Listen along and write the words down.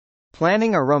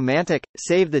Planning a romantic,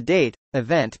 save-the-date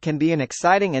event can be an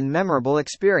exciting and memorable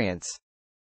experience.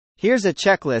 Here's a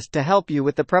checklist to help you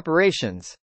with the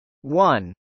preparations.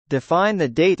 1. Define the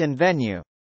date and venue.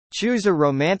 Choose a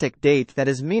romantic date that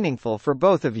is meaningful for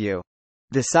both of you.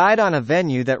 Decide on a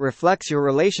venue that reflects your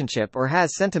relationship or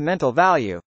has sentimental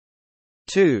value.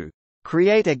 2.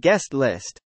 Create a guest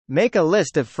list. Make a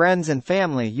list of friends and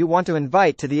family you want to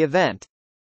invite to the event.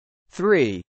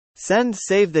 3. Send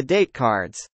save-the-date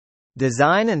cards.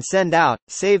 Design and send out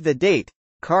save-the-date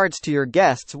cards to your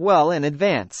guests well in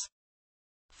advance.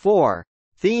 4.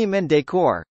 Theme and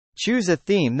decor. Choose a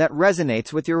theme that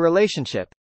resonates with your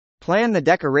relationship. Plan the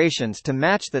decorations to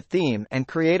match the theme and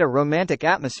create a romantic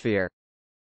atmosphere.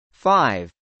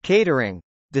 5. Catering.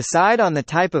 Decide on the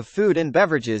type of food and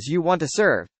beverages you want to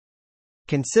serve.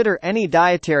 Consider any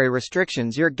dietary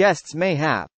restrictions your guests may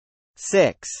have.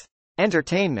 6.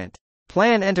 Entertainment.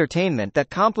 Plan entertainment that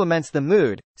complements the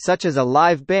mood, such as a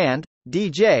live band,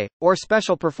 DJ, or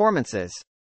special performances.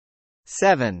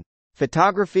 7.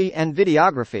 Photography and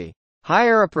videography.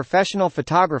 Hire a professional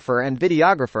photographer and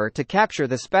videographer to capture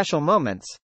the special moments.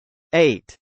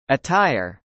 8.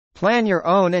 Attire. Plan your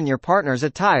own and your partner's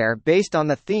attire based on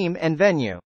the theme and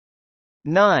venue.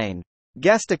 9.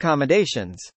 Guest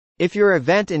accommodations. If your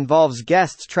event involves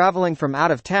guests traveling from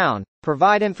out of town,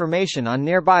 provide information on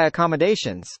nearby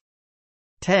accommodations.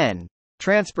 10.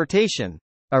 Transportation.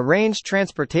 Arrange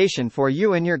transportation for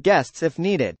you and your guests if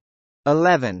needed.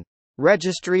 11.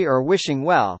 Registry or wishing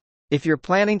well. If you're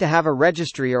planning to have a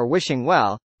registry or wishing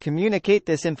well, communicate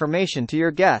this information to your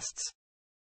guests.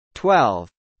 12.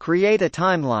 Create a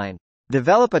timeline.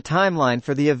 Develop a timeline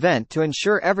for the event to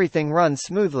ensure everything runs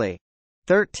smoothly.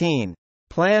 13.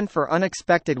 Plan for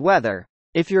unexpected weather.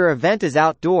 If your event is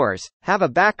outdoors, have a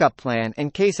backup plan in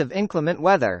case of inclement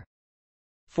weather.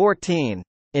 14.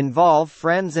 Involve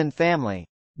friends and family.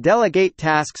 Delegate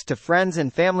tasks to friends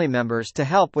and family members to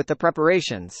help with the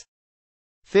preparations.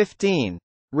 15.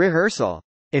 Rehearsal.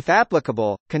 If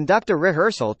applicable, conduct a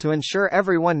rehearsal to ensure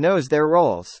everyone knows their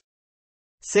roles.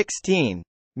 16.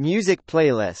 Music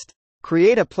playlist.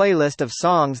 Create a playlist of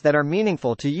songs that are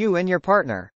meaningful to you and your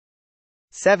partner.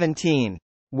 17.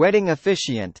 Wedding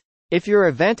officiant. If your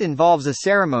event involves a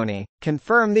ceremony,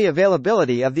 confirm the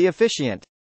availability of the officiant.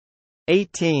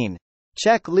 18.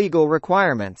 Check legal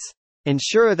requirements.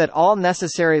 Ensure that all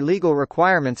necessary legal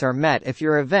requirements are met if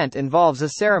your event involves a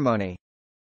ceremony.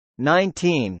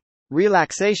 19.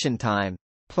 Relaxation time.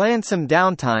 Plan some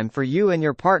downtime for you and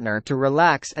your partner to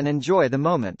relax and enjoy the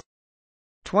moment.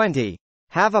 20.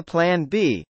 Have a plan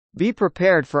B. Be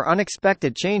prepared for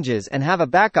unexpected changes and have a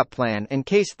backup plan in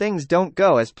case things don't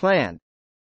go as planned.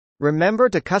 Remember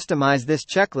to customize this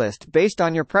checklist based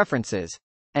on your preferences,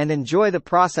 and enjoy the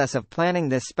process of planning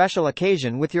this special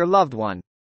occasion with your loved one.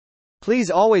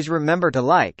 Please always remember to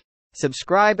like,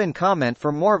 subscribe and comment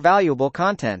for more valuable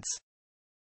contents.